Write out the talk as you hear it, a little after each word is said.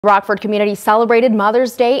Rockford community celebrated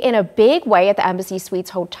Mother's Day in a big way at the Embassy Suites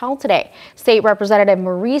Hotel today. State Representative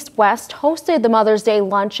Maurice West hosted the Mother's Day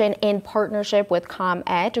Luncheon in partnership with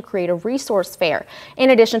ComEd to create a resource fair. In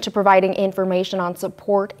addition to providing information on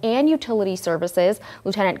support and utility services,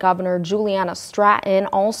 Lieutenant Governor Juliana Stratton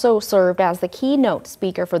also served as the keynote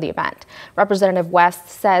speaker for the event. Representative West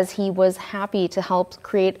says he was happy to help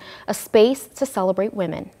create a space to celebrate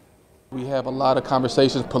women. We have a lot of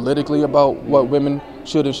conversations politically about what women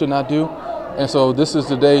should and should not do. And so this is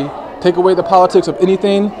the day, take away the politics of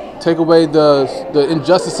anything, take away the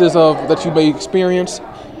injustices that you may experience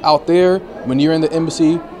out there. When you're in the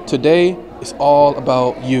embassy today, it's all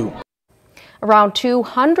about you. Around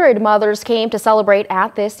 200 mothers came to celebrate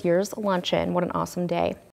at this year's luncheon. What an awesome day.